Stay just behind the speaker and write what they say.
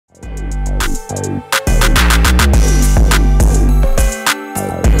East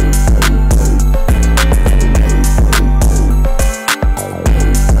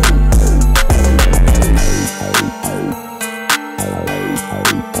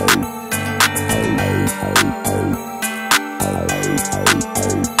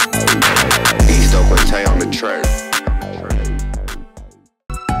Oakland, Tay on the track.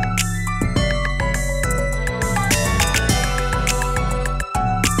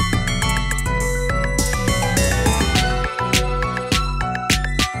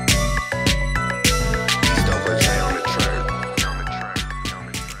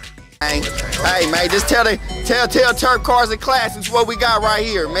 Hey man, just tell Turk Cars and Classics what we got right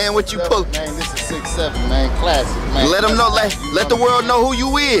here, man. What you pull? Man, this is 6'7", man, classic, man. Let them know, let the world know who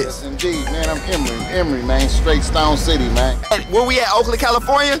you is. Yes, indeed, man. I'm Emery, man. Straight Stone City, man. Where we at? Oakland,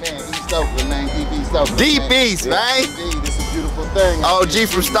 California? Man, East Oakland, man. Deep East Oakland. Deep East, man. Indeed, it's a beautiful thing. OG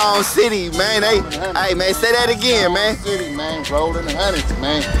from Stone City, man. Hey man, say that again, man. Stone City, man. Rolling the hundreds,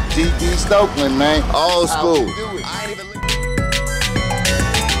 man. Deep East Oakland, man. Old school. I ain't even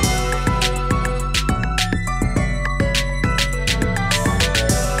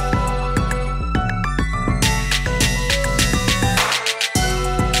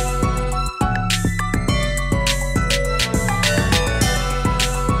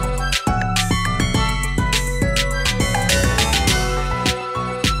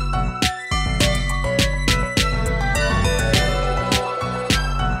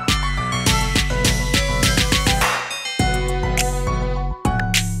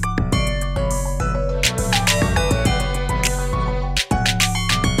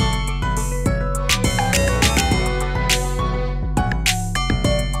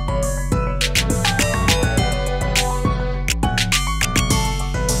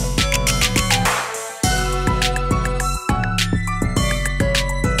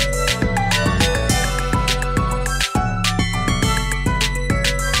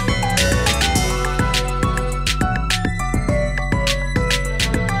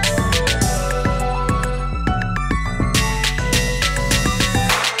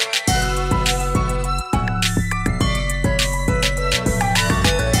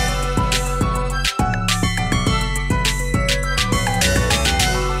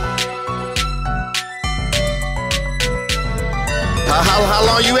How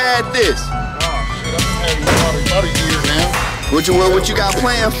long you had this? Oh, shit, I've been having about a year now. What you got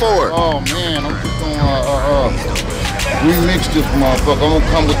planned for? Oh, man, I'm just gonna remix this motherfucker. I'm gonna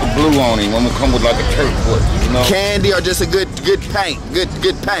come with the blue on him. I'm gonna come with like a turquoise, you know? Candy or just a good paint? Good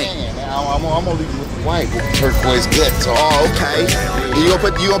paint. Man, I'm gonna leave it with the white with the turquoise guts. Oh, okay. You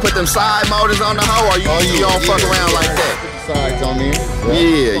gonna put them side motors on the hoe, or you don't fuck around like that? Sides on there.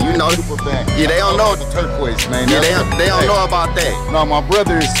 Yeah, you know. Yeah, they don't know the turquoise, man. Yeah, they don't know about that. No, my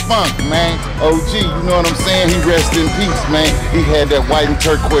brother is Spunk, man. OG, you know what I'm saying? He rest in peace, man. He had that white and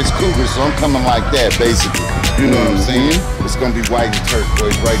turquoise Cougar, so I'm coming like that, basically. You know what I'm saying? It's gonna be white and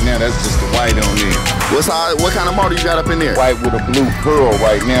turquoise right now. That's just the white on there. What kind of motor you got up in there? White with a blue pearl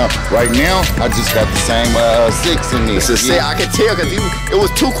right now. Right now, I just got the same 6 in there. It's a 6. I can tell because it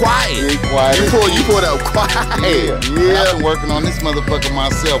was too quiet. Yeah, quiet. You pulled up quiet. Yeah. I've been working on this motherfucker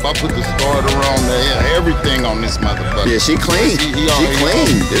myself. I put the starter on there, everything on this motherfucker. Yeah, she clean. She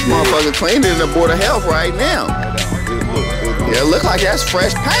clean. This motherfucker cleaner than the Board of Health right now. Yeah, it look like that's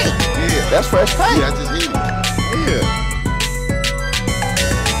fresh paint. Yeah. That's fresh paint. Yeah, I just hit it. Yeah.